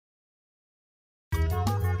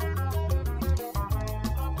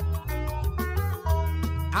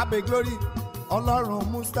Abe glory Ọlọ́run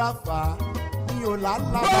Mustapha ní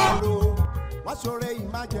Ọ̀làlábàrò wọ́n ṣoore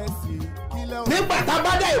emergency kílẹ̀ o. Nígbà tá a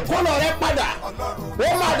bá dá ìkólọ rẹ padà ó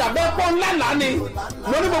máa dàbẹ́ pọ́ ńlá lánì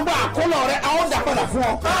mo ní gbogbo àkólọ rẹ a ó dà padà fún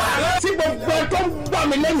ọ. Tí gbogbo ẹ tó ń gbọ́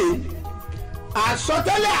mi lẹ́nìí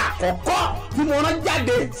àsọtẹ́lẹ̀ àkọ́kọ́ tí mo rán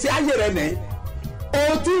jáde sí ayé rẹ nìyí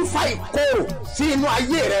o ti ń fa ìkorò sí inú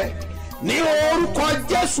ayé rẹ ní orúkọ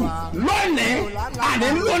Jésù lónìí àní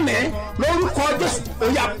lónìí lórúkọ Jésù ó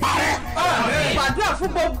yá parẹ́. Gbàdúrà fún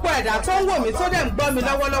gbogbo ẹ̀dá tó ń wò mí tó dẹ̀ ń gbọ́ mi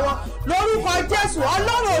lọ́wọ́lọ́wọ́ lórúkọ Jésù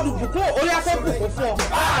Ọlọ́run olùbùkún orí afẹ́bùkún fún ọ.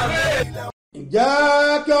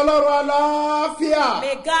 Ǹjẹ́ kí Ọlọ́run àlàáfíà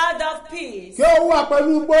May God of peace kí ó wà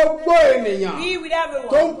pẹ̀lú gbogbo ènìyàn be with tó ń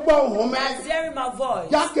everyone gbọ́ ohùn mi that's hearing my voice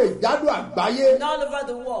jákèjádò àgbáyé. all over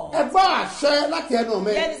the world. Ẹ gbọ́ àṣẹ láti ẹnu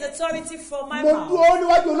mi. There is authority from my Mo mouth. dúró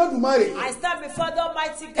níwájú Olódùmarè. I stand before the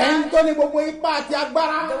Almighty Ẹni God, tó ní gbogbo ipá àti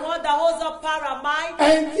agbára. the one that holds up power and might,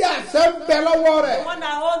 Ẹni tí àṣẹ ń bẹ lọ́wọ́ the rẹ̀. one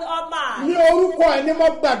that holds up Ní mind. orúkọ ẹ̀ ni mo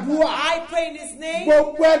gbàdúrà. I pray in His name,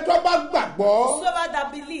 Gbogbo ẹ tó bá gbàgbọ́. whoever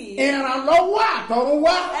that believes, Ìrànlọ́wọ́ àtọ̀run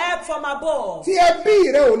wá. help from above, Tí ẹbí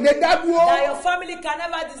rẹ̀ ò lè dá dúró. that your family can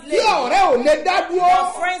never Tí delay, ọ̀rẹ́ ò lè dá dúró. your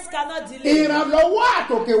friends cannot delay, Ìrànlọ́wọ́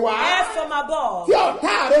àtòkè wá. help from above, Tí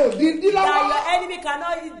ọ̀tá rẹ̀ ò di dí that lọ́wọ́. your enemy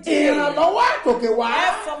cannot delay, Ìrànlọ́wọ́ àtòkè wá.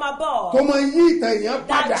 help from above, Tó máa yí ìtàn èèyàn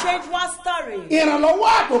that padà. change one story, Ìrànlọ́wọ́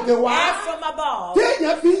àtòkè wá. help from above, Tí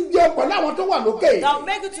èèyàn fi ń jẹun pẹ̀lú àwọn tó wà lókè. that will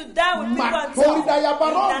make you to die with people on Màtórí top. dáyà bá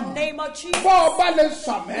In rọrùn. the name of Jesus. Bọ́ ọba lè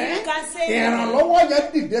sàmẹ́. You can say Ìrànlọ́wọ́ yẹn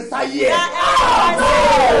dìde sáyé ẹ̀. that help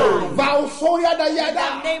us. Báwo sórí In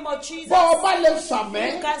àdáyàdá. the name of Jesus. Bọ́ ọba lè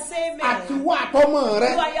sàmẹ́. You can say amen. Àtiwọ́ àtọmọ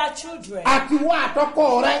rẹ. You are your children. Àtiwọ́ àtọkọ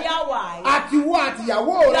You rẹ. are your wife. Àtiwọ́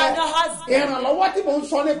àtìyàwó You rẹ. are your husband. Ìrànlọ́wọ́ tí mò ń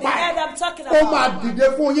sọ The nípa head ẹ̀. I'm talking Ó máa about. dìde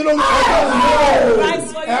fún yín lórúkọ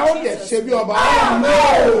Rise for Ẹ ó you, dẹ̀ Jesus. ṣe bí ọba.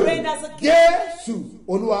 Reign as a king. Jésù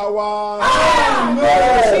Olúwa wa.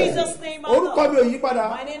 In Jesus' name, I Orúkọ mi ò yí My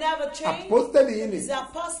padà. name never changed. Apostoli yìí ni. It's the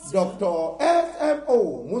apostle. Dr.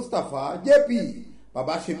 FMO Mustapha JP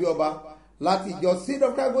Babasebioba láti ìjọ Seed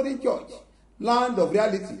of Christ Golden Church Land of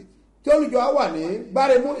Reality tí olùjọ á wà ní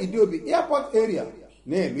Báremú Ìdíòbí Airport area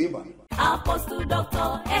ní ìlú Ìbàdàn. Apostle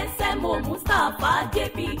Dr. SMO Mustapha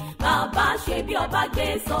JP Babasebioba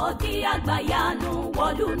gbé sọ́jí àgbàyanu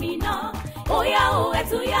wọ̀lú mi náà. Óyá o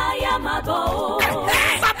ẹ̀túnyáyá máa bọ̀ o.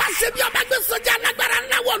 Babasebioba gbé sọ́jà alágbára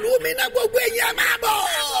ńlá wọ̀lú mi náà gbogbo èèyàn máa bọ̀.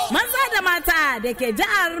 Maza da mata da ke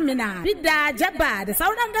jihar Mina, Bidda, Jabba da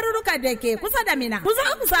sauran garuruka da ke kusa da Mina. Kusa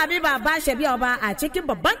ku sami Babasebioba a cikin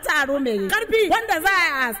babban taro mai karfi wanda za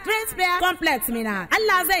a Strength Fair Complex Mina.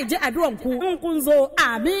 Allah zai ji addu'an ku in kun zo.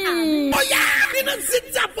 Amin. Oya nínú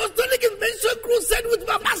City Apostolic Invention Crusade with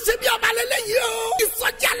Babasebioba lélẹ́yìí o.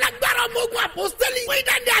 Ìsọjí alágbára ọmọ ogun apostolic. Fún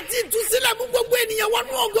ìdáǹdè àti ìtúsílẹ̀ mú gbogbo ènìyàn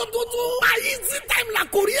wọnú ògo tuntun. Àyè sí time la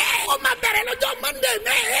kò rí ẹ̀. Ó máa bẹ̀rẹ̀ lọ́jọ́ Monday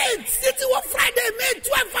May 8 títí wọ Friday May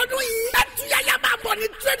 12 ọdún yìí. Ẹ̀túnyáyá máa bọ̀ ní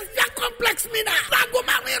Trade Fair Complex Mina. Láago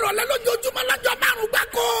márùn-ún ìrọ̀lẹ́ lójoojúmọ́ lọ́jọ́ márùn-ún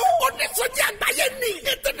gbáko. Onísọjí àgbáyé ni.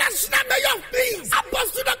 International Mayor of Peace.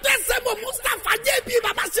 Apostle Dr. SMO Mustapha JP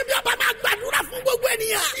Babasebioba máa gbàdúrà fún gbogbo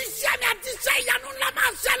ènìyàn. Iṣẹ́ mi àti iṣẹ́ ìyanu ńlá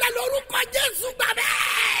máa ṣẹlẹ̀ lórúkọ Jésù gbàgbẹ́.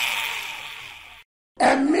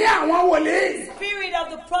 Ẹ̀mí àwọn wòlíì. Spirit of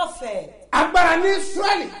the prophet. Agbára ní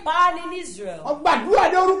Ísírẹ́lì. Power in Israel. Ọgbàdúrà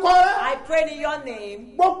ní orúkọ rẹ̀. I pray in your name.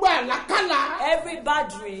 Gbogbo àlákàlà Every bad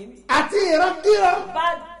dream, àti ìrankíran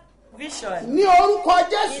bad vision, ní orúkọ in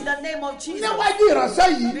Jésù. the name of Jesus. Níwájú ìránṣẹ́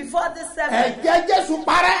yìí. Before this service, Ẹ̀jẹ̀ Jésù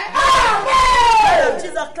parẹ́. blood of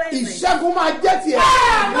Jesus cleanse me. Ìṣẹ́gun máa jẹ́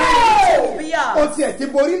tiẹ̀. Be out. O tiẹ̀ ti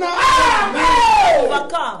borí náà.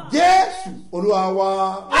 Overcome. Jésù Olúwa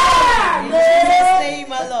wa. In Jesus' name,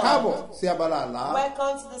 my Lord. Káàbọ̀ sí abala àlá.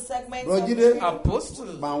 Welcome to the segment. of Rọ́jídé Apostle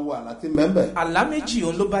máa ń wà láti mẹ́mbẹ̀. àlá méjì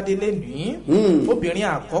òun ló bá délé ní obìnrin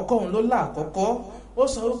àkọ́kọ́ òun ló là àkọ́kọ́ ó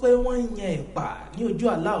sọ wípé wọ́n ń yan ẹ̀pà ní ojú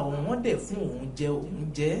àlá òun wọ́n dẹ̀ fún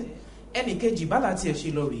òun jẹ ẹnì kejì bálà tiẹ̀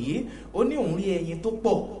ṣe lọ rèé ó ní òun rí ẹyin tó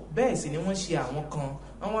pọ̀ bẹ́ẹ̀ sì ni wọ́n ṣe àwọn kan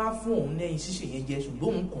wọ́n wá fún òun ní ẹyin ṣíṣe yẹn jẹ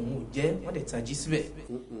ṣùgbọ́n òun kò ń jẹ wọ́n dẹ̀ tají síbẹ̀.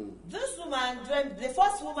 This woman dreamed, the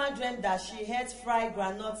first woman dreamed that she had fried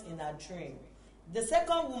granuts in her dream. The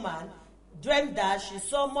second woman dreamed that she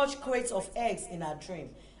saw much crates of eggs in her dream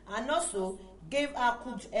and also gave her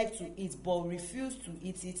cooked egg to eat but refused to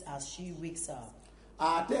eat it as she wakes up.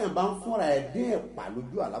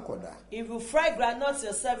 If you fry groundnuts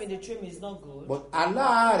yourself in the dream, it's not good. But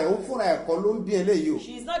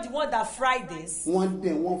She's not the one that fried this.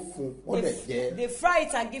 They fry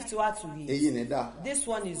it and give to her to eat. This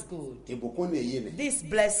one is good. This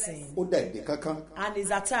blessing. And is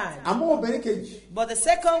at hand. But the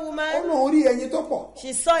second woman,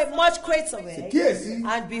 she saw much crates of eggs.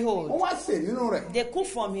 And behold, they cook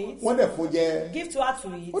from it, give to her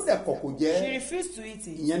to eat. She refused to eat it.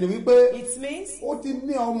 It means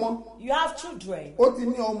you have children.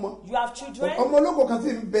 You have children,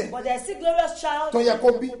 but there's still glorious child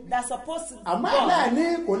that's supposed to be born.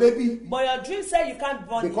 But your dream said you can't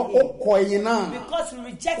born the egg because you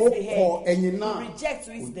reject the egg. You reject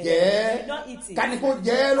to eat the egg. You don't eat it. And if you eat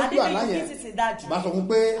it in that dream, I will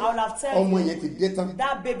have told you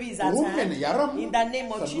that baby is at hand. In the name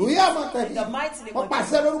of Jesus, in the mighty name of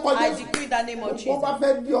Jesus, I decree in the name of Jesus.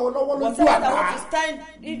 Whatever that want to stand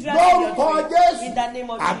Israel in your dream, in the name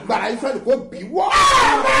of Jesus,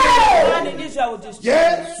 man in Israel will destroy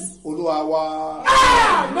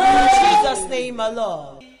in Jesus' name, my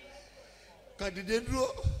Lord.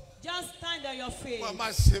 Just stand on your feet and do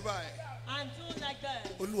like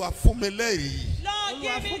that. Lord,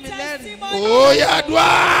 give me testimony. Oh, yeah,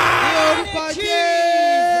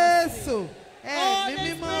 Jesus.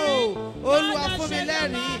 Olúwa fún mi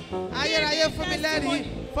lẹ́rìí, ayérayé fún mi lẹ́rìí,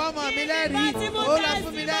 fọ́mọ mi lẹ́rìí, Olúwa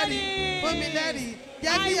fún mi lẹ́rìí, fún mi lẹ́rìí,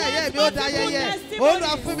 jẹ́ kí yẹ̀yẹ́ mi ó da yẹ̀yẹ́,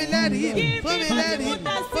 Olúwa fún mi lẹ́rìí, fún mi lẹ́rìí,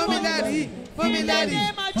 fún mi lẹ́rìí, fún mi lẹ́rìí,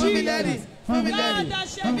 fún mi lẹ́rìí, fún mi lẹ́rìí,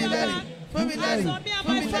 fún mi lẹ́rìí, fún mi lẹ́rìí,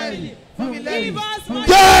 fún mi lẹ́rìí, fún mi lẹ́rìí.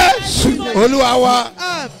 Jésù Olúwa wa.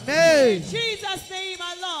 Amen. Jesus' name,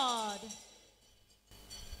 my Lord.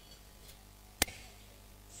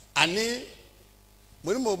 Àní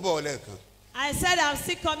I said I'm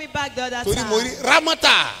still coming back the other time.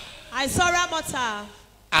 Ramata. I saw Ramata.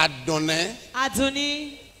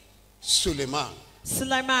 Adoni.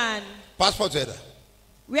 Suleiman. Passport header.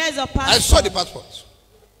 Where is your passport? I saw the passport.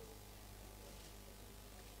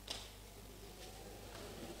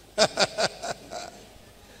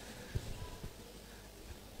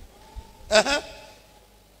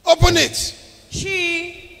 Open it.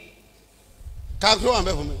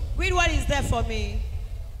 Read what is there for me.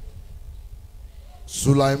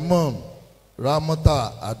 Sulaiman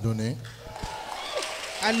Ramata Adoni.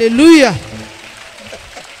 Hallelujah.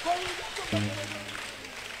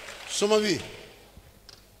 Some of you.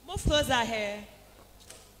 Move closer here.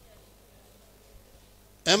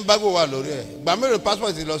 Embargo wa lórí ẹ. Gba mélòó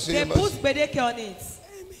passport lọ sí They embassy. put gbedeke on it.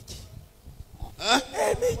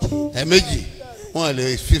 Ẹ̀ẹ̀mejì. Wọ́n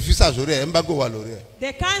lè fi visa sórí ẹ. Embargo wa lórí ẹ.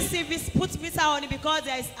 They can't see put visa on it because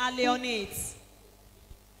there is Ali on it.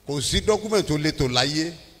 Kò sí document tó lè tó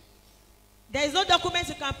láyé. There is no document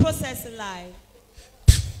you can process in life.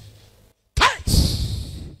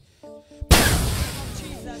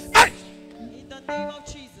 Jesus. In the name of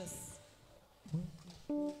Jesus.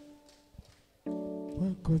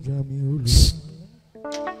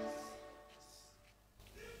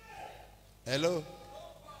 Hello.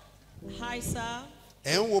 Hi, sir.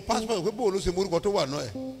 Ẹ ń wo passport pé bóòlù ṣe morúkọ tó wà náà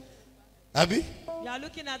ẹ̀. Àbí? You are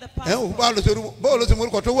looking at the Ẹ ń wo passport. bóòlù ṣe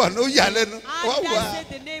morúkọ tó wà náà ó yà lẹ́nu. And that's it,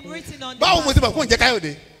 the name written on the Báwo mo ti mọ̀ passport. fún ìjẹ́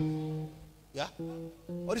Káyọ̀dé? Yeah.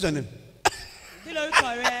 What is your name? Kí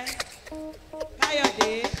lorúkọ rẹ?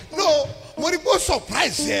 Káyọ̀dé. No, mo rí bó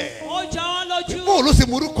surprise ẹ̀. Ó jọ wọ́n lójú. Bóòlù ṣe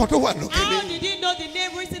morúkọ tó wà lókè How ní. did you know the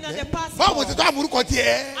name written on the passport? Báwo mo ti tó àmúrúkọ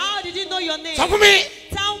tiẹ̀? How did you know your name? Sọ fún mi.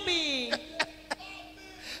 Tell me.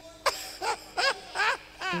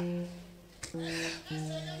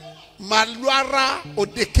 Maluara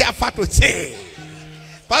odeke afato che.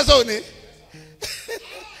 Pastor Oni.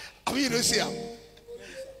 Have you don't see him?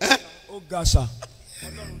 Ogasa.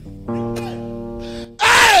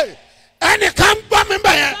 Hey! Ẹnì kan gbọ́ mi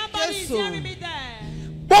bẹ̀ yẹn. Somebody is hearing me there.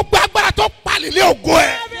 Gbogbo agbára tó palilé ògo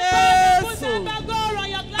ẹ̀. Everybody put that back on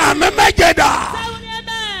your glass. Àmì méje dà. Say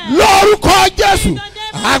amen. Lórúkọ Jésù.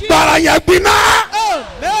 Agbára yẹn gbiná.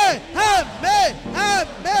 Amen. Amen.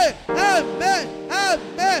 Amen. Amen.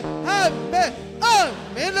 Amen. Amen.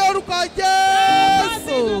 Amen. Lórúkọ Everybody to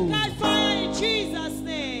Jésù. catch fire in Jesus'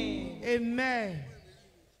 name. Amen.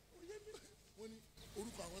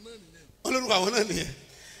 Olórúkọ àwọn náà nìyẹn.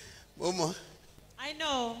 Mo mọ̀. I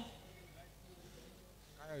know.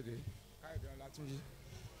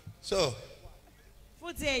 So,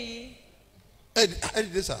 Fudeyi, ẹ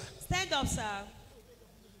dìde sà. stand up, sir.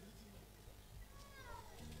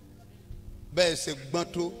 Bẹ́ẹ̀ ṣe gbọ́n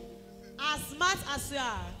tó. As smart as you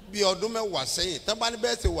are. Bí ọdún mẹ́wàá sẹ́yìn, tán bá ní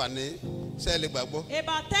bẹ́ẹ̀ ṣe wà ní sẹ́ẹ̀lì gbàgbọ́.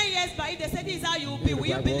 About 10 years back, if they say this is how you will be, will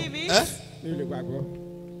you believe it?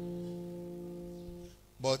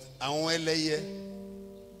 But àwọn ẹlẹ́yẹ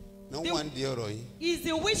no one di ọ̀rọ̀ yìí. Is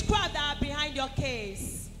the witchcraft that are behind your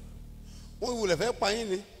case? Wọ́n ìwúlẹ̀ fẹ́ pa yín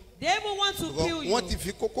ni. They even want to kill you. Wọ́n ti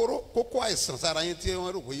fi kókó àìsàn sára yín tí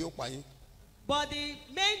wọ́n rò pé yóò pa yín. But the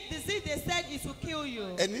main disease they said is to kill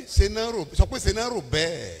you. Ẹni senaro sọ pé senaro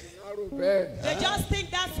bẹ́ẹ̀. They just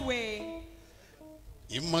think that way.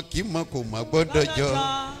 Ìmọ̀ kò má gbọ́dọ̀ jọ.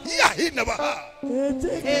 Yíyá yìí nàbà.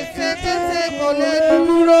 Ètè kò lè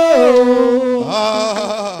dúró.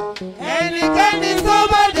 Ẹnikẹ́ni tó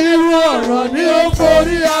bá dẹrù ọ̀rọ̀ ni ó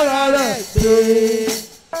forí ara rẹ̀ gbé.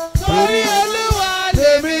 Torí Olúwa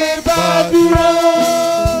lèmi bá dúró.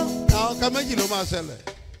 Àwọn kan méjì ló máa ṣẹlẹ̀.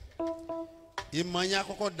 Ìmọ̀ yẹn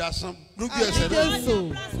àkọ́kọ́ dasán lójú ẹsẹ̀ rẹ̀.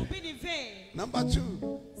 Number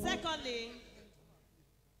 2. Secondly,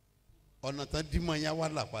 ọ̀nà tán dímọ̀ yẹn wá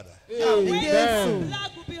là padà. when the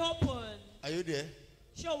flag will be open. Are you there?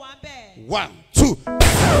 Show one bear. 1, 2.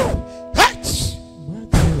 Hats.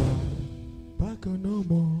 Bákan náà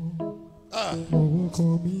mọ̀, ọwọ́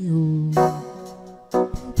kan mi ò.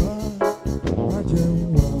 Bàbá má jẹun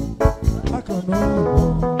wá. Bákan náà mọ̀,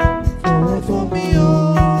 ọwọ́ fún mi ò.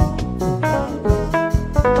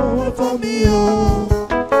 Ọwọ́ fún mi ò.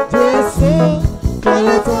 Jésù,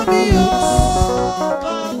 ọwọ́ fún mi ò.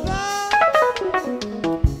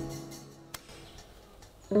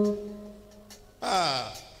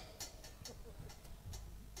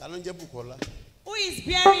 Bukola. Who is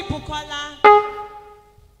bearing Bukola?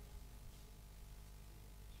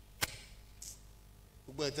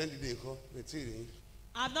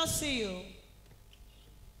 I've not seen you.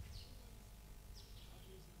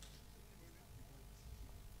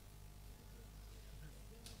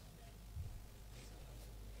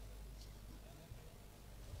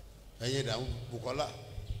 Bukola.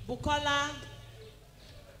 Bukola.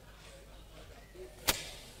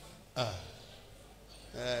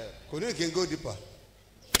 Couldn't can go deeper.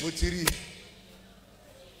 Mutiri.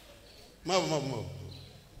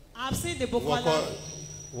 I've seen the Bukola.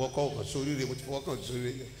 Walk out, sorry, they would walk out,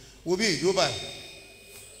 sorry. Will be, you buy.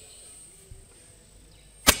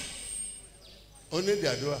 Only the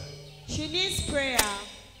Adua. She needs prayer.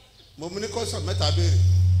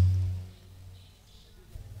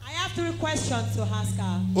 I have 3 questions to ask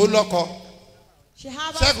her. Oloko. She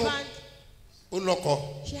have husband.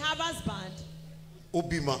 Oloko. She have husband.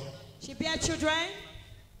 Obima. She bear children.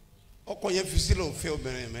 Her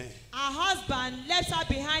husband left her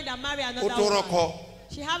behind and married another woman.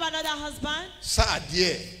 She have another husband.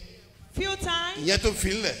 Few times.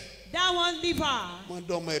 That one leave her.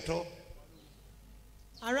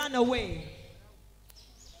 I ran away.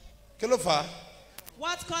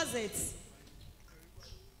 What caused it?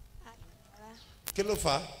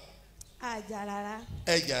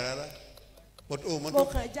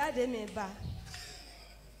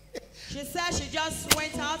 She said she just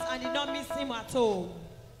went out and did not miss him at all.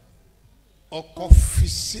 Her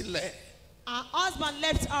husband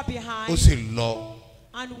left her behind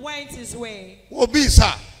and went his way. Look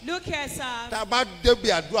here, sir.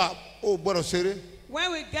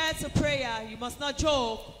 When we get to prayer, you must not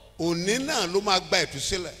joke.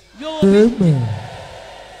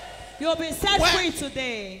 You'll be set free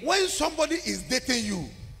today. When somebody is dating you,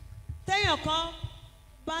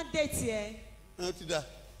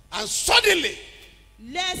 and suddenly,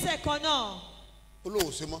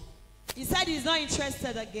 he said he's not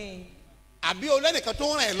interested again.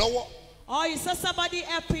 Or you saw somebody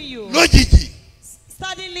helping you.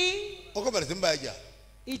 Suddenly,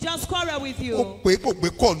 he just quarreled with you.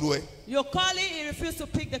 You call it, he refused to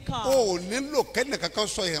pick the call. You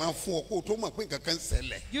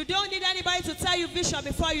don't need anybody to tell you vision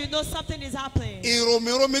before you know something is happening.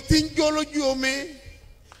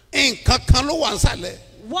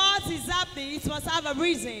 What is happening? It must have a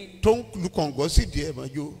reason.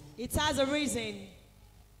 It has a reason.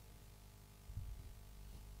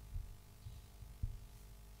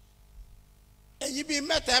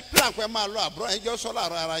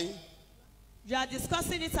 You are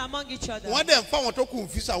discussing it among each other. And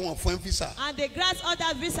they grant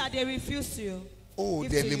other visa, they refuse to. And you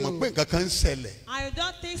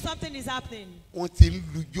don't think something is happening.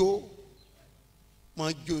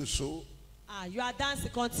 You are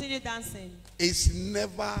dancing, continue dancing. It's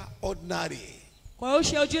never ordinary. Mama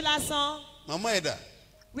Eda.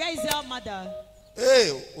 Where is your mother?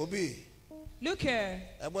 Hey, Obi. Look here.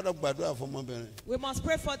 We must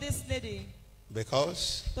pray for this lady.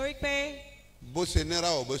 Because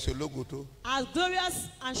as glorious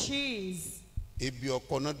as she is, they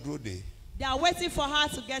are waiting for her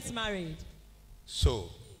to get married.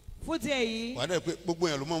 So,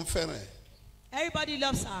 everybody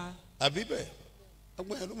loves her.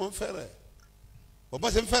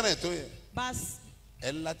 But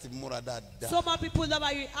so many people love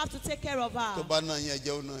her, you have to take care of her.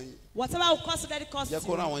 Whatever will cost let it cost you. Let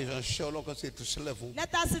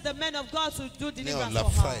us see the men of God to do deliverance for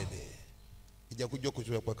her.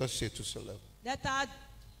 Let her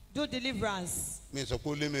do deliverance.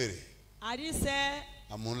 I didn't say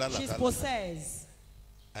she's possessed.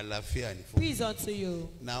 Peace unto you.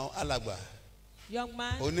 Now, Alagba. Young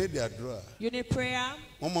man, you need prayer.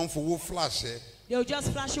 They will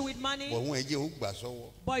just flash you with money,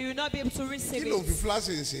 but you will not be able to receive it.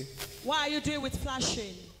 What are you doing with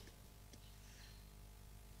flashing?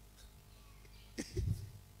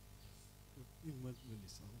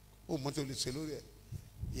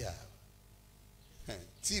 Yeah.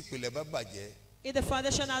 If the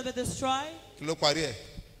foundation has been destroyed,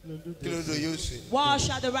 what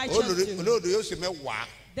shall the righteous do?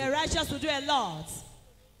 The righteous will do a lot.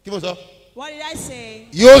 What did I say?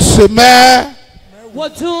 Will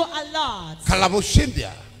do a lot.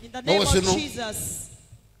 In the name of Jesus.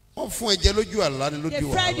 They fed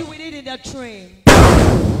you with it in the dream.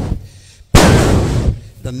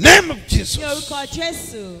 The name of Jesus.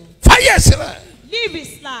 Fire. Live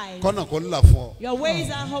his life. Your ways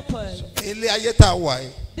are open.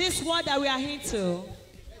 This world that we are into.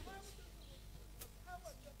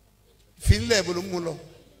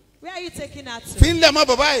 Where are you taking her to?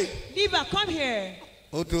 Leave her, come here.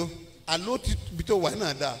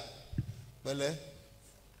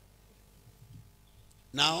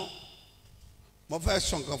 Now, I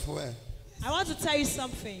want to tell you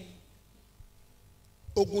something.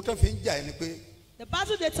 The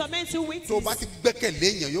battle they torment you with is,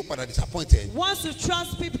 once you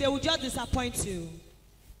trust people, they will just disappoint you.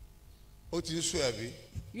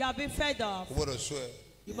 You have been fed up.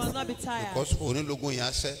 You must not be tired.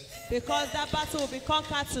 Because that battle will be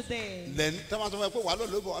conquered today.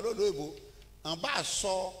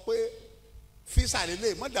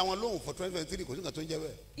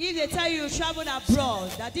 If they tell you travel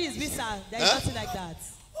abroad, that this is visa, there is nothing like that.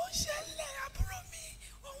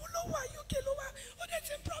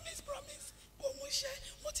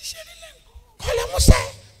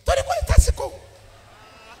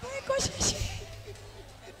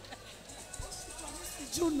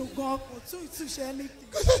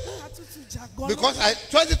 Because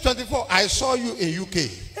 2024 I saw you in UK.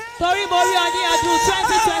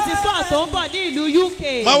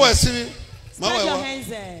 Spread your hands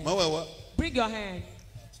there. Bring your hand.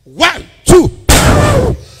 1, 2.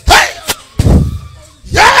 Hey!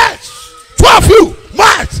 Yes! 12 you!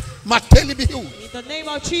 March! In the name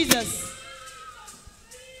of Jesus.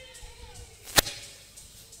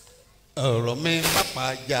 Ọ̀rọ̀ mi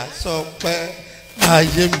pápá jà sọ pé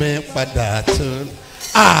ayé mi padà tún.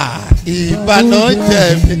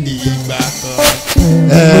 Ìbànújẹ́ mi ní ìgbà kan.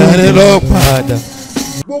 Ẹ̀rín ló padà.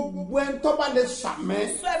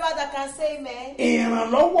 Whosoever that can say amen.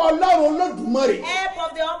 Help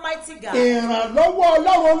of the Almighty God. Help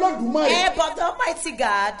of the Almighty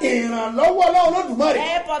God.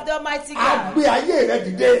 Help of the Almighty God.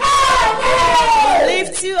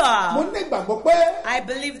 Lift you up. I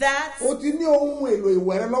believe that. You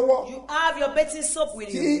have your bathing soap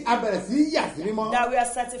with you. That we are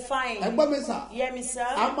certifying. Hear me, sir.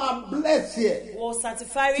 We'll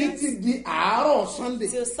certify it.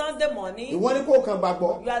 Till Sunday morning. You are the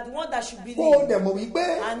one that should believe.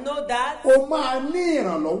 And know that you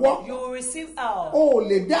will receive help.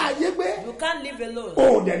 You can't live alone.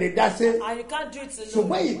 And you can't do it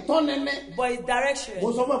alone. But it's direction. I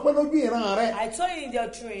told you in your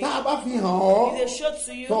dream. If they show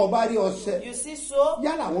to you, you see so,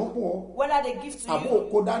 whether they give to you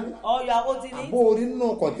or you are holding it, or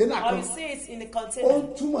you see it in the container,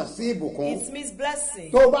 it means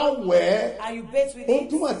blessing. And you bathe with it,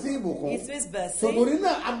 it means blessing.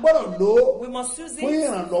 We must use it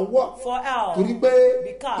for help,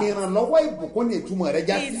 because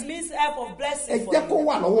it means help of blessing for you.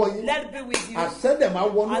 Let it be with you, and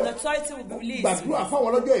authority will be released.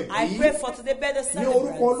 I pray for today better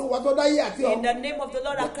celebrate. In the name of the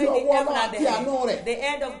Lord, I created heaven and the earth, the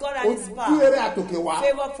end of God and his power,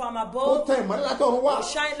 favor from above, will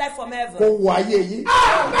shine light from heaven. Comes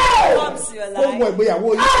to your life, comes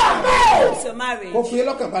to your marriage, the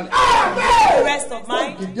rest of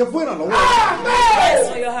mine. Yes,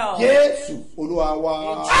 for your help. Yes,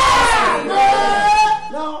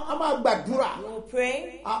 Now, I'm a we'll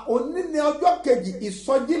pray. Òní ni ọjọ́ kejì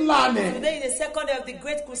ìsọjí ńlá ni. Today is the second day of the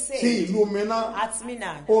great crusade. Sí ìlú Minna. At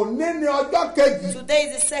Minna. Òní ni ọjọ́ kejì. Today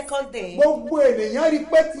is the second day. Gbogbo ènìyàn rí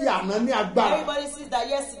pé ti àná ní agbára. Everybody sees that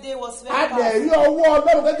yesterday was very powerful. A dẹ̀ rí ọwọ́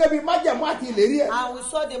Ọlọ́run gẹ́gẹ́ bí májẹ̀mú àti ìlérí ẹ̀. And we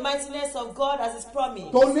saw the mightiness of God as his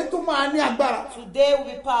promise. Tòní tún máa ní agbára. Today will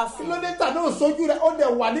be powerful. Kí ló dé tà náà sójú rẹ̀ ó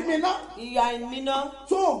dẹ̀ wà ní Minna. You are in Minna.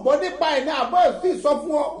 Tó o gbọ́ nípa ẹ̀ ní àbọ̀ ẹ̀ sì sọ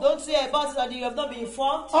fún ọ. Don't say about it that you have not been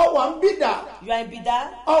informed. Ọwà ń bìdà. You are in Bida.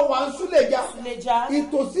 Ọwà ń Súlẹ̀jà. Súlẹ̀jà.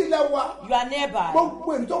 Ìtòsílẹ̀ wa. You are nearby.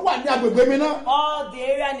 Gbogbo èyí tó wà ní agbègbè Minna. All the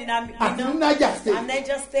area in Minna. Àti ní Niger State. And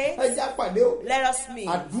Niger State. Ẹ jẹ́ àpàdé o. Let us meet.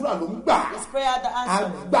 Àdúrà ló ń gbà. It's prayer that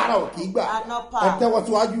answers. Agbára ò kì í gbà. And not power. Ẹ tẹ́wọ́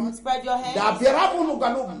síwájú. Spread your hands. Dàbí arábùnú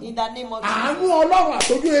kanú. In the name of Jesus. Àánú Ọlọ́run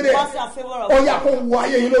àtọ́jú eré. Mercy and favor of Ó yá kó wọ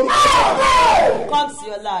ayé yín lórúkọ. Come to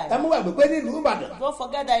your life. Ẹ mú wàgbé pé nílùú Ìbàdàn. Don't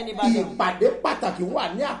forget that in Ibadan. Ìpàdé pàtàkì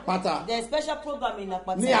wà ní Àpáta. There is special program in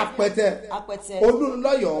Apata. Ní Apẹtẹ. Apẹtẹ.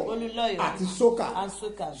 Olúnlọ́yọ̀. Àti Sókà. And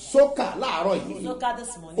Soka. Sókà láàárọ̀ yìí. Soka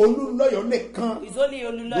this morning. Olúnlọ́yọ̀ nìkan. It's only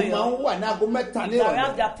Olúnlọ́yọ̀. Ló máa ń wà ní aago mẹ́ta ní They ìrọ̀lẹ́.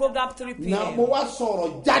 have their program 3 p.m. Na mo wá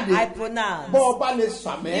sọ̀rọ̀ jáde. I pronounce. Bọ́ ọba lè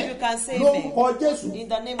sàmẹ́. If you can say lórúkọ Jésù. In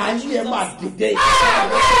the name of Ayé ẹ Jesus. máa dìde.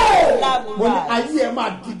 Mo Mo ní ayé ẹ máa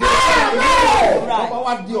dìde. Ọba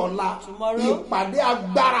wa di ọ̀la. Ìpàdé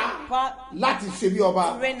agbára láti ṣe bí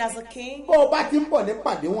ọba. Reign as a king. Bọ́ ọba ti ń bọ̀ ní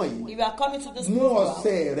pàdé wọ̀nyí. If you are coming to this Mú program,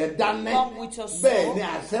 ọ̀sẹ̀ rẹ̀ dání. come with your soul. Bẹ́ẹ̀ ni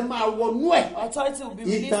àṣẹ máa wọnú ẹ̀. Authority will be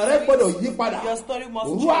released. Ìtàn rẹ̀ gbọ́dọ̀ yí padà. Your story must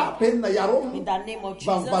Rú change. àpè nàyàró. In the name of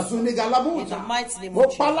Jesus. Bàǹbàṣu ní Galabuta. In the mighty name Mo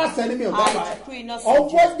of pa Jesus. láṣẹ ní mi ò I dábàá. decree not Ọwọ́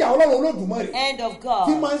so. ìjà Ọlọ́run Olódùmarè. End of God.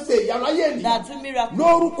 Tí máa ń ṣe ìyanu ayé ènìyàn. That do miracles.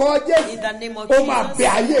 Lórúkọ Jésù. In the name of Ó máa Jesus. bẹ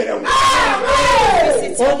ayé rẹ̀ wò.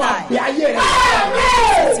 Visit Ó your máa life. bẹ ayé rẹ̀ wò.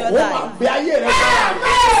 Visit your Ó máa life. bẹ ayé rẹ̀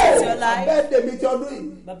Visit your wò. life. Bẹ́ẹ̀ dèmi ti ọdún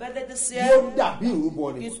yìí. My birthday this year Yóò dàbí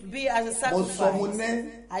ìrúbọ ni. it will be as a Mo sọ mo sacrifice. ní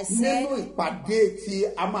I said nínú ìpàdé tí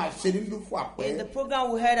a máa ṣe nílùú fún in àpẹ́. the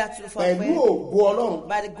program we heard at Pẹ̀lú Tufafe, ògo Ọlọ́run.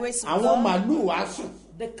 by the grace of Àwọn God, màlúù wá sùn.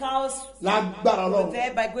 the cows Lágbára were Ọlọ́run.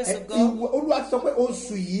 there by grace of God. Olúwa sọ pé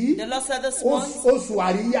oṣù yìí. The Lord said this month Oṣù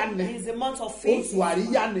àríyá ni. is a month of faith. Oṣù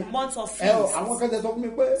àríyá ni. Month of Ẹ o, feast. àwọn kan tẹ sọ fún mi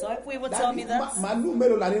pé. So if we will tell me that, Màlúù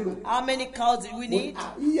mélòó la nílò? how many cows do we need?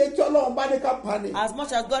 Iye tí Ọlọ́run bá ní ká pa ni. As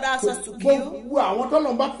much as God asks us to kill, Gbogbo àwọn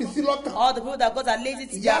tọ́lọ́run bá fi sí lọ́kàn. all the people that God has laid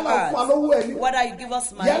it in their Yálà fún hearts, alówó ẹ̀ ni. whether you give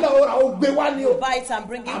us money, Yálà ó ra ó gbé wá ni o. buy it and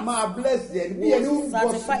bring A it, máa bless yẹn bí ẹni ń bọ̀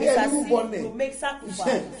sanctify bí it ẹni as ń bọ̀ if ni. to make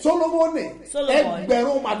sacrifice. Solomoni Solomon.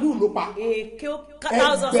 ẹgbẹ̀rún màlúù ló pa. He killed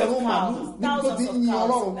thousands of Ẹgbẹ̀rún cows, màlúù níbi tó ti thousands yin of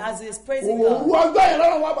cows Ọlọ́run. as he is praising Òwú God. ọjọ́ yẹn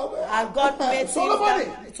lọ́rọ̀ wá bàbá. And God made Solomoni.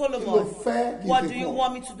 him Solomon, what do you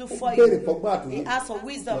want me to do for Béèrè you? fọ́gbọ́n àtúnyẹ. He asked for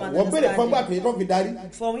wisdom and Wọ́n béèrè fọ́gbọ́n understanding. àtúnyẹ tó fi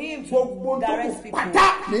darí. For him Gbogbo to tó direct kù people. pátá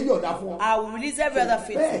ní yọ̀dá fún ọ. I will release every other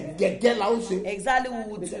faith. Bẹ́ẹ̀ gẹ́gẹ́ la ó ṣe. Exactly what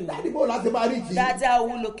we will do. Dáàdì bò láti máa rí jì. That day I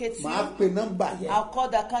will locate you. Màá pe nọ́mbà yẹn. I'll call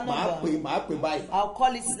the account number. Màá pe báyìí. I'll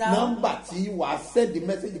call it now. Nọ́mbà tí wàá send the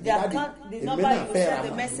message The dáàdì. account, the Èmi number náà you will fẹ́ ra send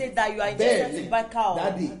the màá. message that you are Bẹ́ẹ̀ interested ni to buy cow.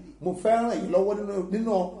 dáàdì mo fẹ́ ràn yín lọ́wọ́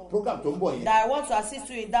nínú program tó ń bọ̀ yẹn. That I want to assist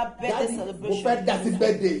you in that birthday Dáàdì mo celebration. fẹ́ dá sí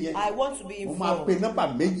birthday yẹn. I want to be Mo máa pe involved.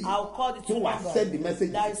 nọ́mbà méjì. I'll call the Tí two wàá numbers. send the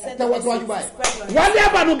message. That you send the Tẹ́wọ́ síwájú message. báyìí. Spread your hands. Wálé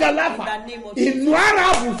àbànúgà láfà. In the name of Jesus. Ìnú ara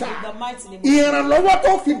àbùsà. In the mighty name of Ìrànlọ́wọ́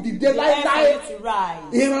tó fi dìde The láéláé. end for you to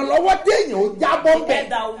rise. Ìrànlọ́wọ́ téèyàn ò jábọ́ The bẹ̀.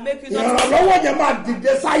 end that will make you not Ìrànlọ́wọ́ yẹn máa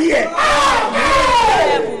dìde sáyé ẹ̀.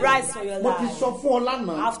 The end will rise for your Mo ti life. sọ fún ọ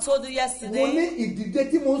lánàá. I've told you Mo ní yesterday.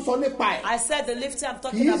 ìdìde tí mo ń sọ nípa ẹ̀. I said the lifting I'm Kì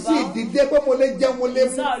talking í sì about. ìdìde pé mo lè jẹun mo lè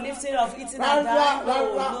It's mú. not a lifting of eating and Rárá dying. No,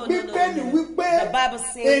 rárá no, no, Bíbélì no. wípé The Bible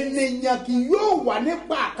says ènìyàn kì yóò wà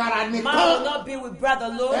nípa àkàrà man will nìkan. not be with bread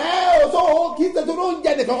alone. Ẹ ò tó kì í ṣe tó ló ń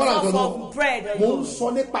jẹ nìkan kọ́ra Not ìjọba. for bread Mo ń alone. sọ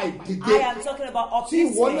nípa I ìdìde am talking about tí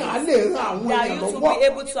ìwọ náà upliftment. lè ran àwọn That èèyàn you to lọ́wọ́. be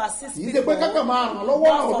able to assist Kì í ṣe people. pé kákan máa ràn lọ́wọ́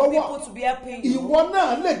Not ràn for lọ́wọ́. people to be helping you. Ìwọ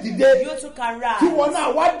náà lè dìde. You too can rise. Tí ìwọ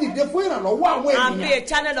náà wá dìde fún ìrànlọ́wọ́ àwọn And be ènìyàn. a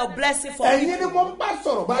channel of blessing for Ẹ̀yin ni people. mo ń bá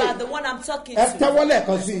sọ̀rọ̀ You are báyìí. the one I'm talking Ẹ to. tẹ́wọ́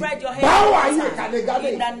lẹ́ẹ̀kan sí i. Spread your hands. Báwo ayé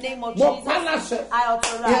kàlẹ́gàlẹ́? In the name of Mo Jesus, pa láṣẹ. I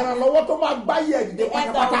authorize. Ìrànlọ́wọ́ tó máa gbáyé ẹ̀ dìde The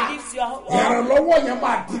end pátápátá. that will lift your Ìrànlọ́wọ́ yẹn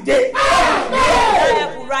máa dìde. That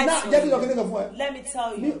help will rise Náà for jẹ́ kí you. lọ kí ní kan fún ẹ. Let me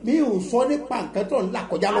tell you. Mi ò sọ nípa nǹkan tó ń là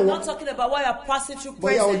kọjá I'm lọ́wọ́. not talking about what you're passing through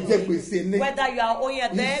Bóyá o jẹ presently. gbèsè ni. Whether you are owing your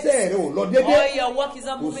debts, Iṣẹ́ rẹ ò lọ or dédé. your work is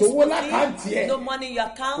not Kò moving sówó lákàntì smoothly, ẹ̀. no money in your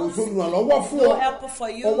Kò account, sóhun ìrànlọ́wọ́ fún no ọ. help for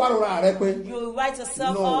you. Ó wá rọra rẹ pé. You write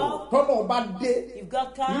yourself No, up. tọ́nà bá dé. If God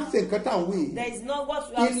Kì í comes, ṣe nǹkan tá à ń wí. there is no what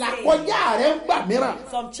you are saying. Ìlàkọjá rẹ ń gbà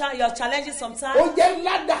mìíràn. Your challenges Ó sometimes jẹ́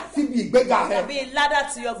ládà síbi ìgbéga can rẹ. be a ladder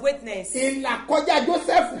to your greatness. Ìlàkọjá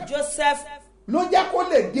Jósẹ́fù. Joseph ló jẹ́ kó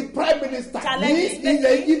lè di prime minister ní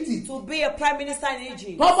ilẹ̀ Egypt. To be a prime minister in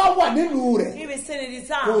Egypt. tó bá wà nílùú rẹ̀. He is still in his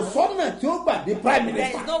town. kò sọ́nà tí ó gbà di prime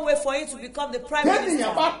minister. There is no way for him to become the prime minister.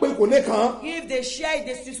 tẹ́nìyàn bá pé kò lè kàn. If they share it,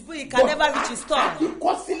 they distribute, he can never reach his top. àti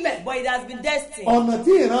kọ́ sílẹ̀. But it has been destined. ọ̀nà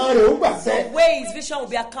tí ìran rẹ̀ ó gbà sẹ́. The way his vision will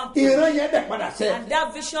be accomplished. ìran yẹn dẹ̀ padà sẹ́. And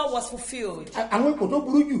that vision was fulfilled. àwọn ipò tó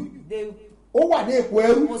burú jù. Ó wà ní ipò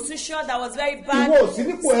ẹrú. Position that was very bad. Ìwọ ò sí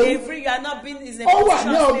nípò ẹrú. Slavery, you are not being in a position. Ó wà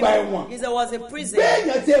ní ọgbà ẹ̀wọ̀n. He was in prison.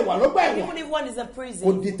 Béèyàn ti wà lọ́gbà ẹ̀wọ̀n. Even if one is in prison.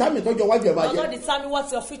 Kò determine tọ́jọ́ wájú ẹ̀ bá jẹ́. Does not determine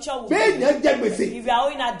what your future will be. Béèyàn jẹ gbèsè. If you are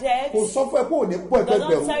owing a debt. Kò sọ fún ẹ pé ò ní pọ̀ ẹgbẹ́ bẹ̀rù. Does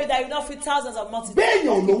not tell you that you don't fit thousands of multitudes.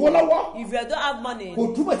 Béèyàn ò lówó lọ́wọ́. If you don't have money. Kò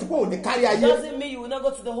túmọ̀ sí pé ò ní kárí ayé. Doesn't mean you will not go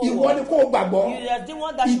to the whole Ìwọ world. ni kò gbàgbọ́. You are the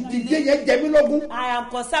one that should believe. Ìdíje yẹn jẹ mí lógún. I am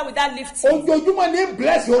concerned with that lifting. Ojoojúmọ́ ní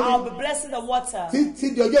bless omi. I will be blessing the water. Títí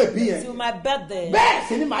di ọjọ́ ìbí yẹn. Till my birthday. Bẹ́ẹ̀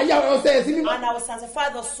sì ni màá yá ọ sẹ́yìn sí mímọ́. And I will sanctify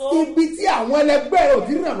the soul. Ibi tí àwọn ẹlẹgbẹ́ rẹ̀ ò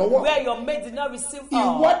ti rí ìrànlọ́wọ́. Where your mate did not receive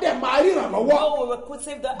help. Ìwọ dẹ̀ máa rí ìrànlọ́wọ́. No will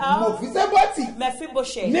receive the help. Mọ̀físẹ́bọ̀tì.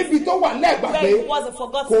 Mephibosheth. Níbi tó wà lẹ́gbàgbé. Where he was a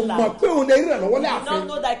forgotten lad. Kò mọ̀ pé òun lè rí ìrànlọ́wọ́ He láàfin. did not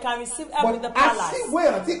know that he can receive help in the palace. Àsìwé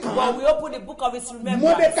ìrántí kan. But we opened the book of his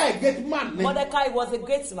remembrance. Mordecai great man ni. Mordecai was a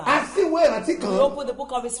great man. Àsìwé ìrántí kan. We opened the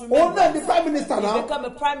book of his remembrance. Òun náà ni prime minister náà. He became a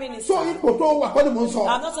prime minister. So ipò tó wà kọ́ ni mò ń sọ.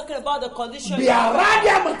 I'm not talking about the condition. Bí aráàlú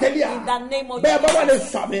àmọ̀tẹ́lẹ̀ à. In the name of Jesus. Bẹ́ẹ̀ bá wà lè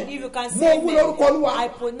sàmì. If you can Mo say wí lórúkọ Olúwa. I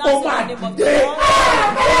pronounce the name of the Lord.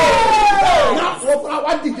 Náà wọ́n fúnra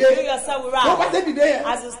wá dìde. You yourself will rise. Wọ́n bá dé dìde yẹn.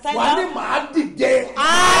 As you stand wà á ní up. màá dìde.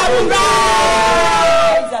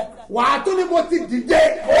 Arise. Wà á tún ní mo ti dìde.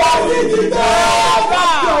 Ó ti dìde.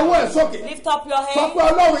 Fi ọwọ́ ẹ̀ sókè. Lift up your Sọ head. pé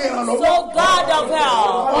Ọlọ́run ìrànlọ́wọ́. So God of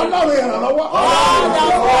help. Ọlọ́run ìrànlọ́wọ́. God of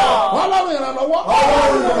help. Ọlọ́run ìrànlọ́wọ́. God of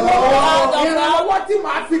help. Ìrànlọ́wọ́ tí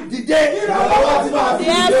màá fi dìde. Ìrànlọ́wọ́ tí màá fi The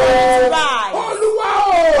dìde. effort to rise. Olúwa o.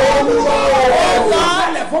 Olúwa o.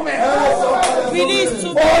 Olúwa fún mi. Release to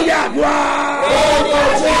me. Ó yá àdúrà. Orúkọ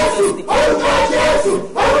Jésù. Orúkọ Jésù.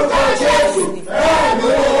 Orúkọ Jésù. Ẹ̀mí o.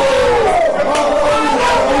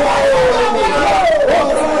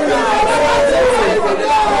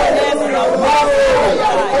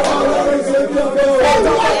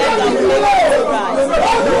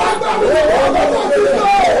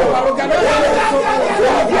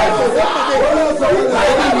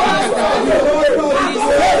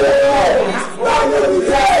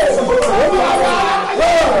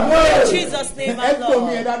 Jesus' name, my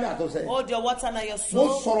Lord. Hold your water and your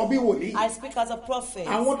soul. I speak as a prophet.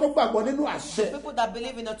 People that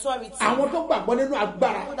believe in authority. People that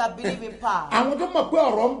believe in power. People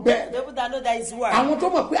that know there is word.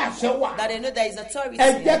 That they know there is authority.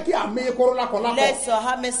 Let your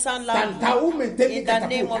hammer sound loud. In the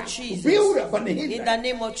name of Jesus. In the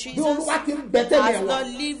name of Jesus. As Lord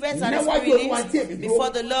liveth and spirit before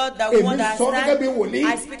the Lord that we understand.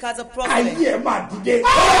 I speak as a prophet.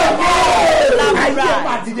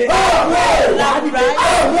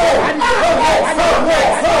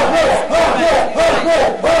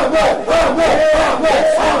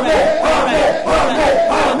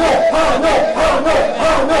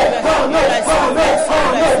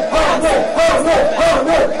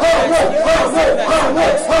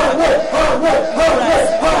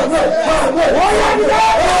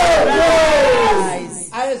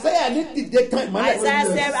 Isaiah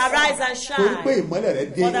said, arise and shine. For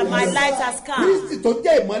that my light has come.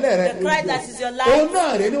 The Christ that is your light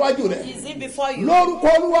is in before you. In the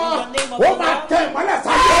name of the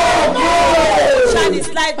Lord. Shine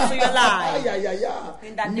his light to your life.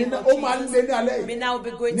 In the name of Jesus. Me now will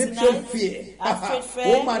be going tonight. Have straight faith.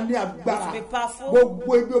 It will be powerful.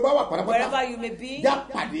 Wherever you may be,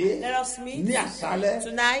 let us meet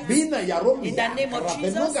tonight. In the name of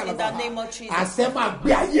Jesus. In the name of Jesus.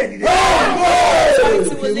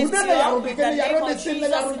 Authority will lift you up in the name of Jesus. In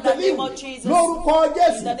the name of Jesus. In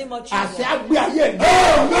the name of Jesus.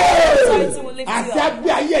 Authority will lift you up.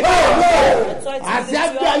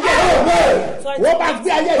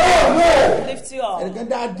 Lift you up.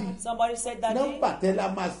 Somebody said that the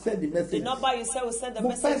number you said will send the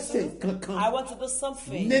message to. I want to do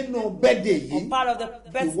something. On part of the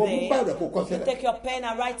birthday. You take your pen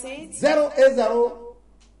and write it. 080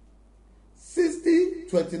 60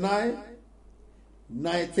 29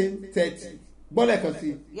 1930.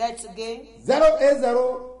 Yet again.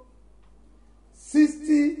 080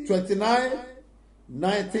 60 29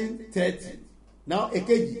 1930. Now,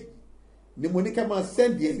 Ekeji. Ni Monica must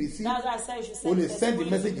send the ABC. That's why I said you should send, send the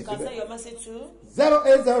message. You can send your message to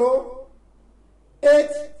 080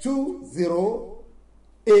 820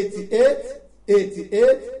 88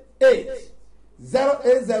 88 8.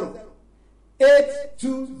 080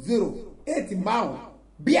 820 8 mount.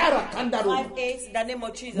 Biara kanda ro. 5-8 in the name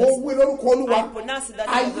of Jesus. Mo wí lórúkọ Olúwa. I pronounce in the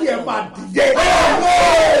name of Ayé ẹ máa dìde.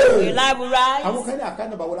 Your life will rise. Àwọn kan ní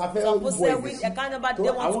àkànnà bàwọ̀ la fẹ́ Some people say with a kind of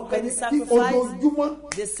they want to pay the sacrifice.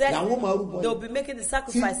 They said they'll be making the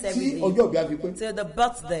sacrifice every day till the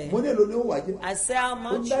birthday. I say how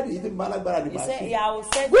much? He said, yeah, I will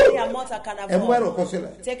send you the amount I can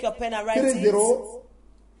afford. Take your pen and write it.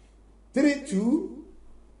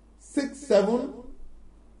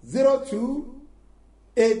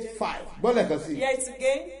 3032670285. Hear it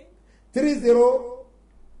again.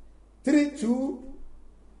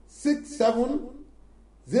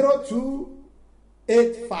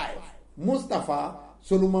 3032670285. Mustapha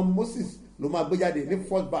Solomon Moses ló máa gbé jáde ní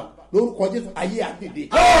First Bank lórúkọ Jésù ayé àdìde.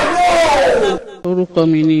 Orúkọ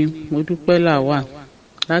mi ni Modúpẹ́ Lawal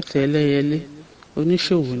láti Ẹlẹ́yẹlé,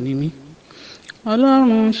 oníṣòwò ni mí.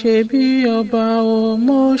 Ọlọ́run ṣe bí ọba o,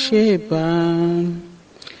 mo ṣe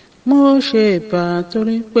bá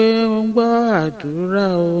torí pé ó ń gbọ́ àdúrà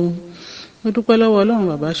o. Mo dúpẹ́ lọ́wọ́ Ọlọ́run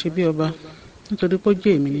bàbá ṣe bí ọba nítorí pé ó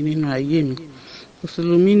jẹ́ èmi nínú ayé mi.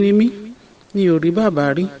 Mùsùlùmí ni mí, mi ò rí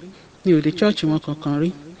bàbá rí, mi ò dé chọ́ọ̀chì wọn kankan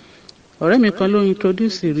rí. Ọ̀rẹ́ mi kan ló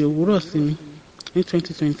introduce ìrì òwúrọ̀ sí mi ní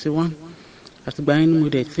 2021. Àtìgbà yẹn ni mo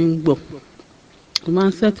dẹ̀ ti ń gbọ́. Mo máa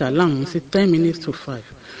ń set alarm sí 10 minutes to 5.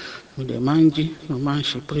 Mo dẹ̀ máa ń jí, mo máa ń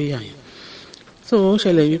ṣe prayer yẹn. So ó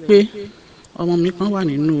ṣẹlẹ̀ wípé ọmọ mi kan wà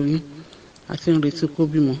nínú oyún àti ń retí kó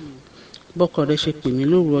bímọ. Bọ́kọ rẹ̀ ṣe pè mí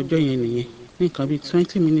lóru ọjọ́ yẹn nìyẹn ní nǹkan bíi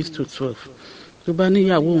 20 minutes to 12. Tó bá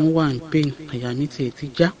níyàwó òun wà ní pain, àyà mi tiẹ̀ ti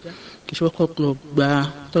já. Kì í ṣe kọ́kọ́ lọ gba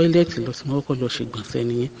tọ́ílẹ̀tì lọ sí wọn kọ́kọ́ lọ ṣe gbọ̀nsẹ̀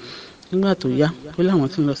nìyẹn. Nígbà tó yá ó láwọn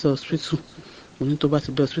tí ń lọ sí hospital. Mo ní tó bá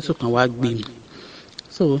ti dé hospital kan wá gbé mi.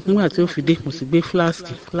 So nígbà tí ó fi dé mo sì gbé flask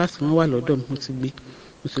wọn wà lọ́dọ̀ mi, mo ti gbé,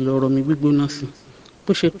 mo sì lọ rọ mi gbígbóná sí.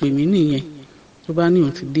 Bó ṣe pè mí nìyẹn tó bá ní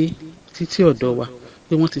òun ti dé títí ọ̀dọ̀ wa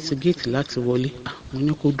pé wọ́n ti ti géètì láti wọlé. Mo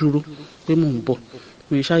ní kó dúró pé mò ń bọ̀.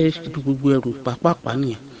 Mo ṣáyé gbogbo ẹrù pàápàá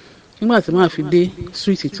nìyẹn. Nígbà tí màá fi dé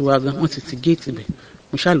street tiwa gan wọ́n ti ti géètì bẹ̀.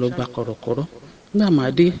 Mo ṣá lọ gba kọ̀rọ̀kọ̀rọ̀. Nígbà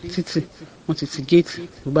máa dé títì wọ́n ti ti géètì.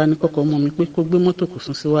 Mo bá ní kọ́kọ́ mọ́ mi pé kó gbé mọ́tò kò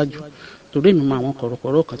sún síwájú torí èmi mọ àwọn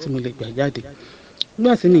kọ̀rọ̀kọ̀rọ̀ kan tí mo lè gbà jáde.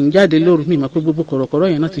 Nígbà tí mi ń jáde lóru mi mọ̀ pé gbogbo kọ̀rọ̀kọ̀rọ̀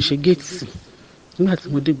yẹn náà ti ṣe géètì sí. Nígbà tí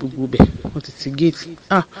mo dé gbogbo bẹ̀ wọ́n ti ti géètì.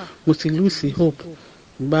 Mo ti lose hope.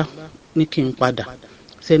 Mo bá ní kí n padà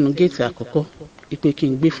sẹ́nu géètì àkọ́kọ́ pé kí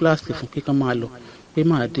n gbé flask fún kíkan máa lọ pé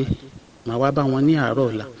máa dé màá wá bá wọn ní àárọ̀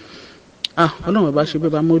ọ̀la. Ọlọ́run bá ṣe bí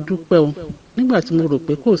ọba mo dúpẹ́ o. Nígbà tí mo rò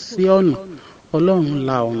pé kò sí ọ̀nà, Ọlọ́run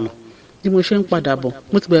la ọ̀nà. Bí mo ṣe ń padà bọ̀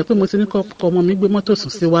mo ti bẹ̀rẹ̀ pé mo ti ní kọ́kọ́ ọmọ mi gbé mọ́tò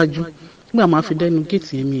sùn síwájú. Nígbà máa fi dẹ́nu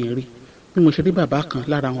géètì yẹn mi rí bí mo ṣe rí bàbá kan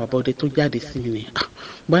lára àwọn àbọ̀dé tó jáde sí mi ni.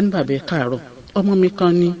 Bá ní bàbá ẹ káàárọ̀, ọmọ mi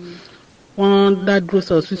kan ni wọ́n dá dúró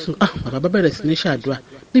sí ọsísù. Bàbá bẹ̀rẹ̀ sí ní ṣàdúrà.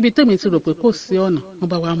 Níbi tẹ́mi ti rò pé kò sí ọ̀nà wọ́n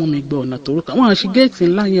bá wá mú mi gbọ́ ọ̀nà tòró kan. Wọ́n á ṣe géètì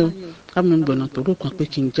ńlá yẹn o, ká mú mi gbọ́ ọ̀nà tòró kan pé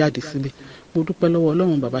kí n jáde síbẹ̀. Mo dúpẹ́ lọ́wọ́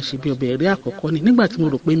Ọlọ́run bàbá ṣe bí ọba ẹ̀rí àkọ́kọ́ ni. Nígbà tí mo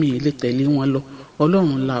rò pé mi ì lè tẹ̀lé wọn lọ,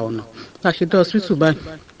 Ọlọ́run la ọ̀nà. Tá a ṣe dé ọsísù báyìí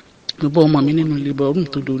mo bọ́ ọmọ mi nínú labour room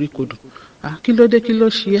tó dorí kodò. Kí ló dé, kí ló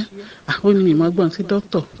ṣe ẹ́? Ó ní ìmọ̀ gbọ́n sí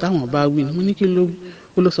dókítà táwọn bá wí ni. Mo ní kí ló wí?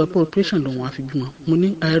 Ó ló sọ pé operation lòun á fi bímọ. Mo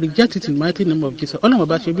ní I reject it in the mighty name of Jesus. Ọlọ́run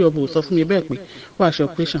bá ṣe bí ọba ò sọ fún mi bẹ́ẹ̀ pé wà á ṣe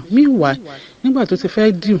operation. Meanwhile nígbà tó ti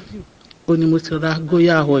fẹ́ dìú ó ní mo ti ra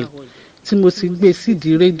goya oil tí mo ti gbé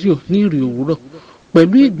sídìí rédíò ní ìrì òwúrọ̀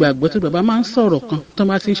pẹ̀lú ìgbàgbọ́ tó bàbá máa ń sọ̀rọ̀ kan tó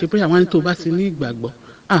bá ti ń ṣe pé àwọn tó bá ti ní ìgbàgbọ́.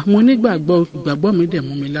 Mo ní ìgbàgbọ́ mi dẹ̀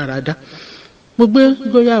mú mi lára dá. Mo gbé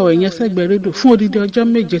goya oil yẹn sẹ́gbẹ̀ẹ́ rédíò fún odidi ọjọ́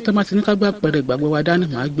 7 tó bá ti ní ká gbà pẹ̀rẹ̀ ìgbàgbọ́ wa dání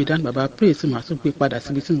màá gbé dání bàbá pray tí màá tún gbé padà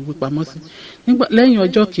síbi tí mo gbé pamọ́ sí. Lẹ́yìn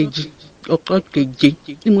ọjọ́ keje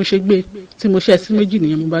tí mo ṣe gbé tí mo ṣe sí méjì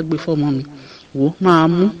nìyẹn mo bá gbé fọ́mọ mi wò máa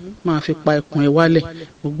mú máa fi pa ẹkùn ẹ wálẹ̀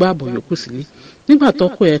mo gbá àbọ̀ yòókù sílé. Nígbà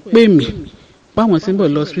tọ́kọ ẹ pè mí báwọn tí ń bọ̀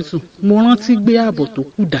lọ hospital mo rántí gbé ààbò tó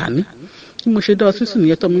kù dání. Bí mo ṣe dé hospital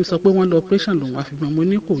nìyẹn tó mi sọ pé wọ́n lọ operation lòun àfi gbọ́n. Mo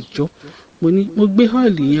ní kò jọ, mo gbé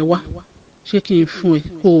ọ́ìlì yẹn wá ṣé kí n fún ẹ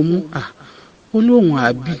kó o mú? Ó lóun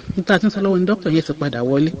àbí níta tí ń sọ lọ́wọ́ ní dókítà yẹn ti padà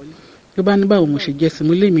wọlé. Ló bá ní báwo mo ṣe jẹ́ sí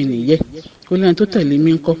mo lémi nìyẹn. Ó lẹ́yìn tó tẹ̀lé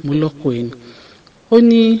mi ń kọ́ mo lọ́kọ ẹ̀ ni. Ó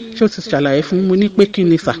ní ṣé o ti ṣàlàyé fún mi? Mo ní pé kí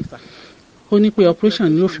ni sà? Ó ní pé operation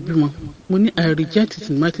ni ó fi bímọ. Mo ní I reject it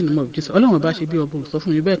in the mighty name of Jesus. Ọlọ́run bá ṣe bí ọba ò sọ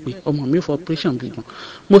fún mi bẹ́ẹ̀ pé ọmọ mi ò fọ operation bímọ.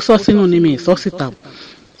 Mo sọ sínú ni mi ì sọ síta.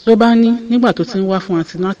 Ló bá ní nígbà tó ti ń wá fún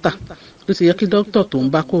antinata ló ti yẹ kí dókítà tó ń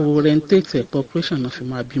bá kó orientate ẹ̀pọ̀ operation náà fi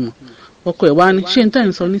máa bímọ. Ọkọ ẹ̀ wá ní ṣé n tẹ́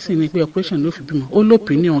ń sọ nísìnyí pé operation ló fi bímọ. Ó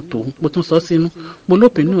lópinion tòun mo tún sọ sínú. Mo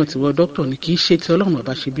lópinion tiwọ dókítà ni kì í ṣe ti Ọlọ́run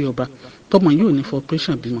bá ṣe bí ọba tọmọ yóò ní fọ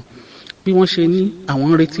operation bímọ. Bí wọ́n ṣe ní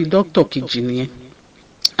àwọn ń retí dókítà kejì nìyẹn.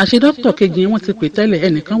 Àṣẹ dókítà kejì yẹn wọ́n ti pè tẹ́lẹ̀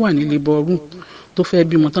ẹnìkan wà ní labour room tó fẹ́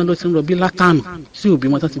bímọ tán ló ti ń rọbí látànù tí ò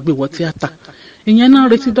bímọ tán ti gbé wọ tíátà. Ìyẹn náà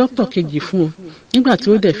retí dókítà kejì fún o. Nígbà tí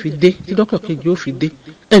ó dẹ̀ fi dé tí dókítà kejì ó fi dé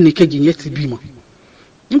ẹnì kejì yẹn ti bímọ.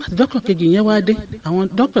 Nígbà tí dókítà kejì yẹn wá dé àwọn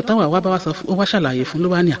dókítà táwọn àwa bá wá sọ ó wá ṣàlàyé fún ló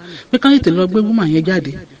wá ní à pé kán lè lọ gbé woman yẹn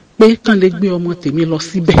jáde pé kán lè gbé ọmọ tèmi lọ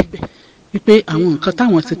síbẹ̀ wípé àwọn nǹkan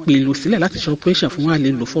táwọn ti pè lò sílẹ̀ láti ṣe operation fún wa lè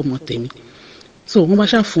lò fọ́mọ tèmi. So wọ́n bá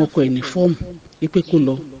ṣáà fún ọkọ ẹ̀ ní fọ́ọ̀mù wípé kó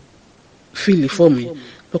lọ fíìlì fọ́ọ̀mù yẹn.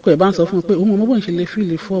 Ọkọ ẹ̀ bá ń sọ fún un pé òun ọmọ bọ́n ṣe lè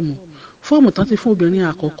fíìlì fọ́ọ̀mù tán ti fún obìnrin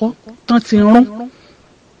àkọ́kọ́ tán ti rún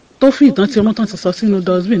tó fi ìtàn ti rún tán ti sọ sínú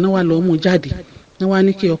dustbin náà wà lọ́ọ́ mú jáde ní wá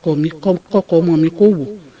ní kí kọ́kọ́ ọmọ mi kó wò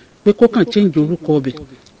pé kó kàn change orúkọ ọbẹ̀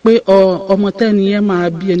pé ọmọ tẹ́ni yẹn máa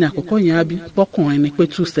bí ẹni àkọ́kọ́ yẹn á bí pọ́kùnrin ni pé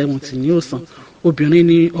 270 ní ó san obìnrin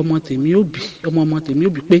ni ọmọ tèmi ó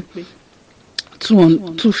bí pé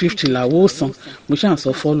 250 làwọ̀ ó san. Mo ṣáà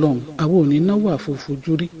sọ fọ́lọ́run àwọn ò ní náwó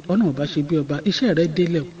àfofojú rí Ọlọ́run bá ṣe bí ọba iṣẹ́ rẹ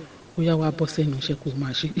délẹ̀ ó yá wá bọ́ sẹ́nu iṣẹ́ kó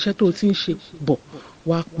máa ṣe iṣẹ́ tó o ti ń ṣe bọ̀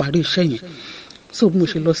wá parí iṣẹ́ yẹn. So bí mo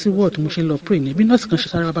ṣe lọ sí ward mo ṣe lọ pray ní bí nọ́ọ̀sì kan ṣe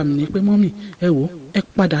sára bá mi ní pé mọ́mì ẹ wò ẹ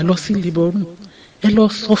padà lọ sí labour room ẹ lọ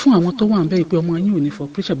sọ fún àwọn tó wà ń bẹ́ẹ̀ pé ọmọ yín ò ní for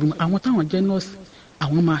pressure bí àwọn táwọn jẹ́ nọ́ọ̀sì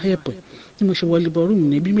àwọn máa help ẹ̀. Tí mo ṣe wọ labour room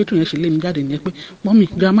ní bí mẹ́tò yẹn ṣe lé mi jáde ní pé mọ́mì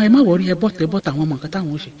grandma ẹ má wọrí ẹ bọ́tà àwọn ọmọ nǹkan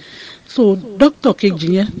táwọn ṣe. So dókítà kejì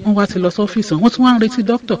yẹn wọ́n wá ti lọ sọ́fíìsì wọ́n tún wá ń retí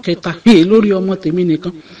dókítà kẹta lórí ọmọ tèmi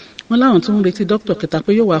nìkan. Wọ́n láwọn tún ń retí dókítà kẹta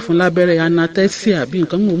pé yóò wá fún lábẹ́rẹ́ anesthesia àbí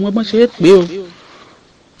nǹkan mọ̀ wọ́n ṣe é pé o.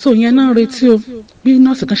 So yẹn náà retí o bí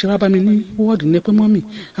nọ́ọ̀sì kan ṣe wá bá mi ní wọ́ọ̀dù ní pé mọ́mì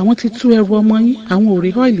àwọn ti tú ẹrù ọmọ yín àwọn ò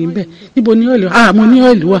rí ọ́ìlì ń bẹ̀ níbo ni ọ́ìlì mo ní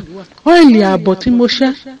ọ́ìlì wà ọ́ìlì ààbọ̀ tí mo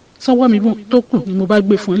ṣẹ́ sọ́wọ́ mi tó kù ni mo bá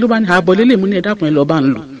gbé fún ẹ ló bá ní ààbọ̀ lélẹ̀ mú ní ẹ̀dá kan ẹ lọ́ọ́ bá ń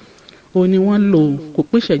lò ó ní wọ́n lò ó kò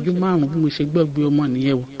pé ìṣẹ́jú 5 bí mo ṣe gbọ́gbé ọmọ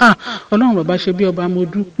nìyẹn o. Ọlọ́run bàbá ṣe bí ọba mo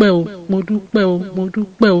dúpẹ́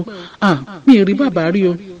o mi ì rí bàbá rí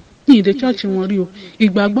o ní ìdè chọ́ọ̀chì wọn rí o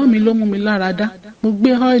ìgbàgbọ́ mi ló mú mi lára dá mo gbé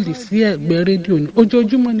ọ́ìlì sí ẹ̀gbẹ́ rédíò ní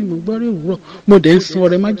ojoojúmọ́ ni mo gbọ́ rí òwúrọ̀ mo dẹ̀ ń san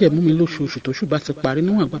ọrẹ májẹ̀mú mi lóṣooṣù tó ṣùgbọ́n ti parí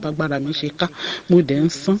níwọ̀n gbàgbára mi ṣe ká mo dẹ̀ ń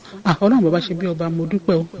san. Ọlọ́run bàbá ṣe bí ọba mo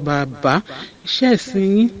dúpẹ́ o bàbá iṣẹ́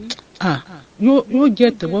ìsìn yín yóò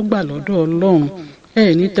jẹ́ tẹ̀wọ́gbà lọ́dọ̀ Ọlọ́run ẹ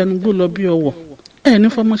ní tẹnugbó lọ bí ọwọ́ ẹ ní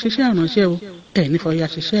fọmọ ṣiṣẹ́ ìránṣẹ́ o ẹ ní fọyà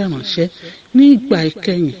ṣiṣẹ́ ìránṣẹ́ ní ìgbà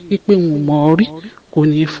ìkẹyìn pípé wọn mọ̀ ọ́ rí kò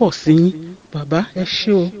ní í fọ̀ sí yín bàbá ẹ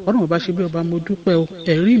ṣé o Ọlọ́run bá ṣe bí ọba mo dúpẹ́ o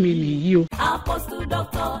ẹ̀rí mi nìyí o. Apostle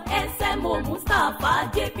Dr. SMO Mustapha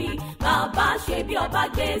JP bàbá ṣe bí ọba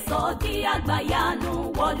gbé sọ́ọ́dí àgbàyanu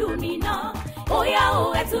wọ̀lú mi náà óyá o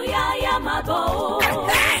ẹ̀tún yáyá máa bọ̀ o.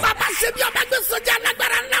 Bàbá ṣe bí ọba gbé sọ́jà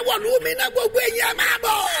lágbára ńlá wọ̀lú mi náà gbogbo èèyàn máa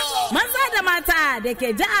bọ̀. Maza da mata da ke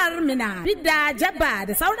jihar Mina, Bidda, Jabba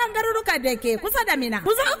da sauran garuruka da ke kusa da Mina.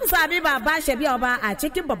 Kusa ku sami Baba Sebioba a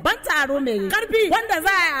cikin babban taro mai karfi wanda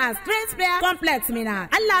za a Straight Fair Complex Mina.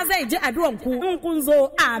 Allah zai ji addu'an ku in kun zo.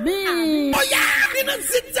 Amin. Oya, nínú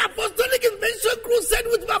City Apostolic Invention Crusade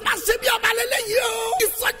with Baba Sebioba lélẹ́yìí o.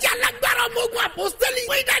 Ìsọjí alágbára ọmọ ogun apostolic.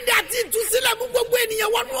 Fún ìdáǹdè àti ìtúsílẹ̀ mú gbogbo ènìyàn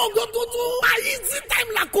wọnú ògo tuntun. Àyè sí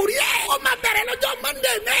time la kò rí ẹ̀. Ó máa bẹ̀rẹ̀ lọ́jọ́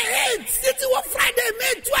Monday May 8. Títí wọ Friday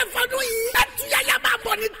May 12 ọdún yìí. Ẹtúyàyà máa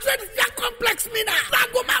bọ̀ ní Trade Fair Complex Mina.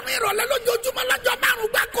 Láago 5 ìrọ̀lẹ́ lójoojúmọ́ lọ́jọ́ 5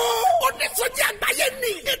 gbáko. Onísọjí àgbáyé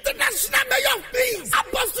ni. International Mayor of Peace.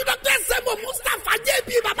 Apostle Dr. SMO Mustapha JP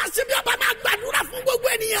Baba Sebioba máa gbàdúrà fún gbogbo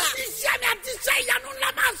ènìyàn. Iṣẹ́ mi àti iṣẹ́ ìyanu ńlá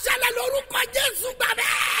máa ṣẹlẹ̀ lórúkọ Jésù gbàgbẹ́.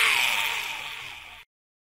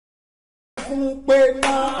 Fún pé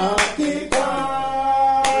náà kíkà.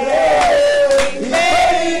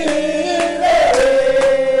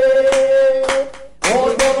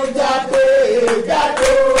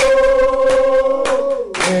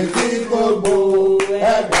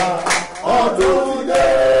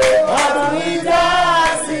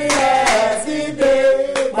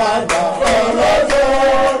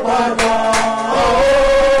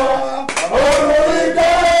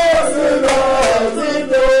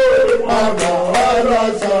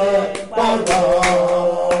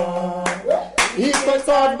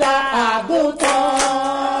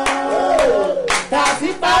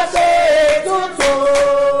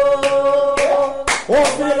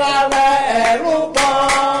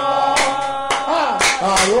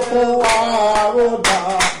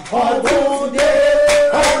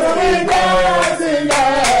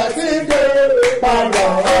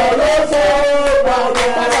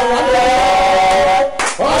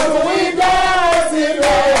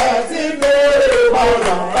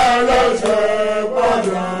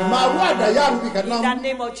 the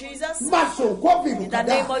name of Jesus. In the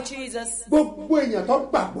name of Jesus.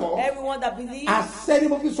 Everyone that believes. I speak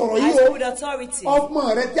with authority.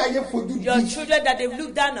 Your children that they've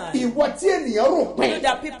looked down on. You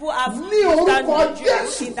that people have looked down on you.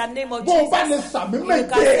 In the name of Jesus. You can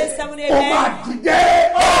say 7 amen.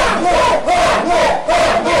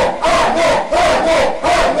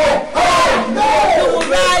 You will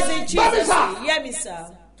rise in Jesus' name. Hear me, sir.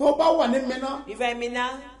 If I'm in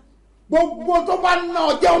now. Whatever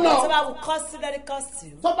will cost you, let it cost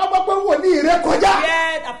you. Yet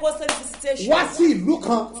apostolic visitation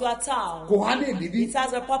to a town. It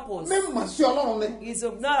has a purpose. It's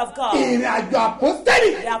not of God.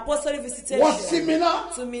 The apostolic visitation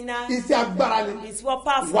to Mina is what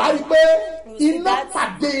powerful. Fire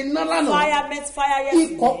meant fire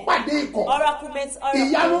yesterday. Oracle meant oracle.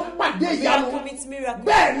 Miracle means miracle.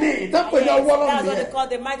 Yes, that's what they call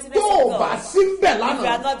the mightiness of God. If you are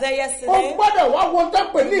not there yesterday, you must see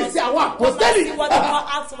what they call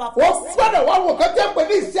acts of apostles. Come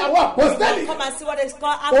and see what they call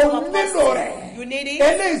acts of apostles. You need it.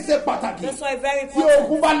 That's why it's very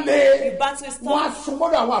important. You battle is tough. You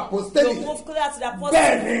move closer to the apostles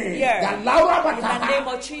here. In the name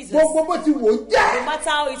of Jesus. No matter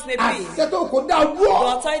how it may be, the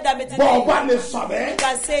authority that may take you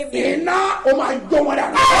can save me. The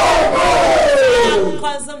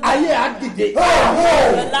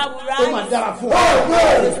Lord will rise. Is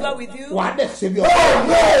well with you. That's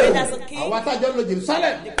a king.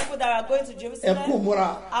 The people that are going to Jerusalem,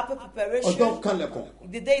 happy preparation.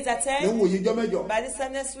 The day is at hand. By this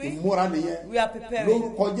time next week, we are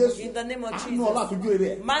preparing. In the name of Jesus.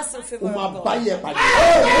 Massive favor of God.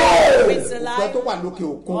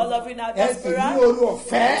 All of you now, diaspora, you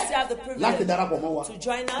have the privilege to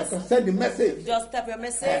join us. Just type your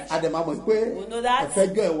message. We'll know that. You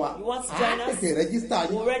want to join us.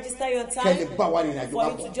 We'll register your time for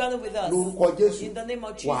you to join with us. In the name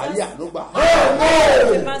of Jesus.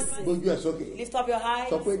 Lift up your eyes.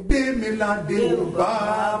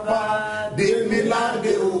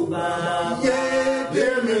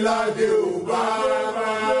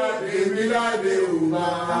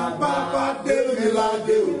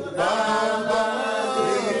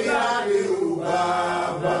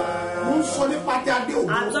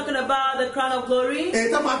 I'm talking about the crown of glory. The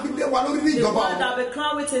one that will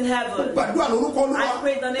crown it in heaven. I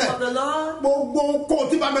pray in the name of the Lord.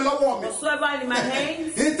 Whatsoever in my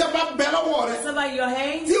hands, whatsoever in your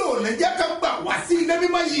hands, that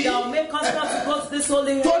will make us not to go to this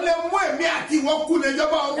holy hill, that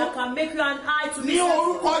can make you an eye to be taken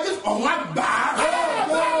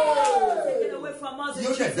away from us in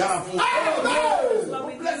Jesus' name.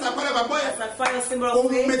 Fire symbol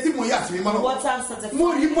of faith. What I'm sanctified.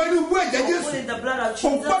 Put in the blood of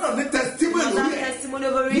Jesus. Testimony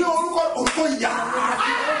over it.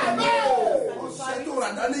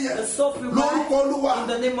 The soap we wear in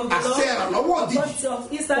the name of the Lord. Touch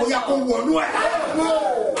of inside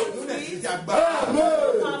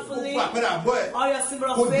powerfully. All your symbol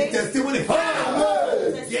of faith. Testimony for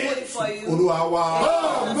you.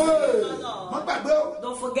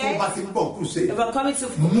 Don't forget, if we're coming to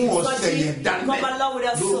study, come along with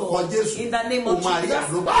us soul. In the name of Jesus.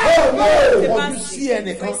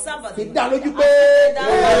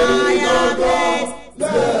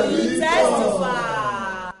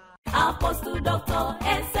 Testify. Apostle Dr.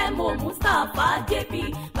 SMO Mustapha JP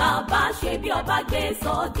Babasebioba gbé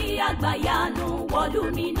sọ́jí àgbàyanu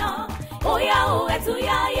wọ̀lúmínà. Oya o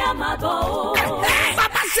ẹ̀túnyáyá máa bọ̀ o.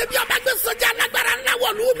 Babasebioba gbé sọ́jí alágbára ńlá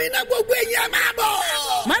wọ̀lúmínà gbogbo èèyàn máa bọ̀.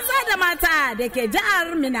 Maza da mata da ke jihar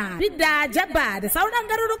Mina, Bidda, Jabba da sauran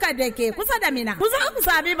garuruka da ke kusa da Mina. Ku zo ku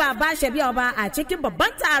sami Babasebioba a cikin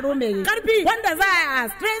babban taro mai karfi wanda za a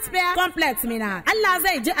Straight Spear Complex Mina. Allah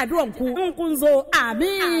zai ji addu'an ku in kun zo.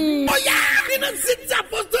 Amin. Oya, Mina City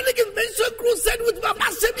Apostolic Invention Crusade with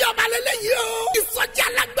Babasebioba lélẹ́yìí o. Ìsọjí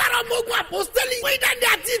alágbára ọmọ ogun apostolic. Wọ́n ìdáǹdè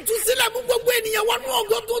àti ìtúsílẹ̀ mú gbogbo ènìyàn wọnú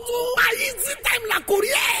ògo tuntun. Báyìí sí time la kò rí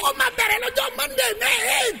ẹ̀. Ó máa bẹ̀rẹ̀ lọ́jọ́ Monday May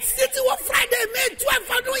 8 títí wọ Friday May 12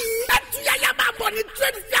 ọdún yìí. Ẹ̀túyàyà máa bọ̀ ní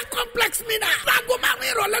Trade Fair Complex Mina. Láago 5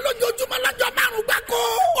 ìrọ̀lẹ́ lójoojúmọ́ lọ́jọ́ 5 gbáko.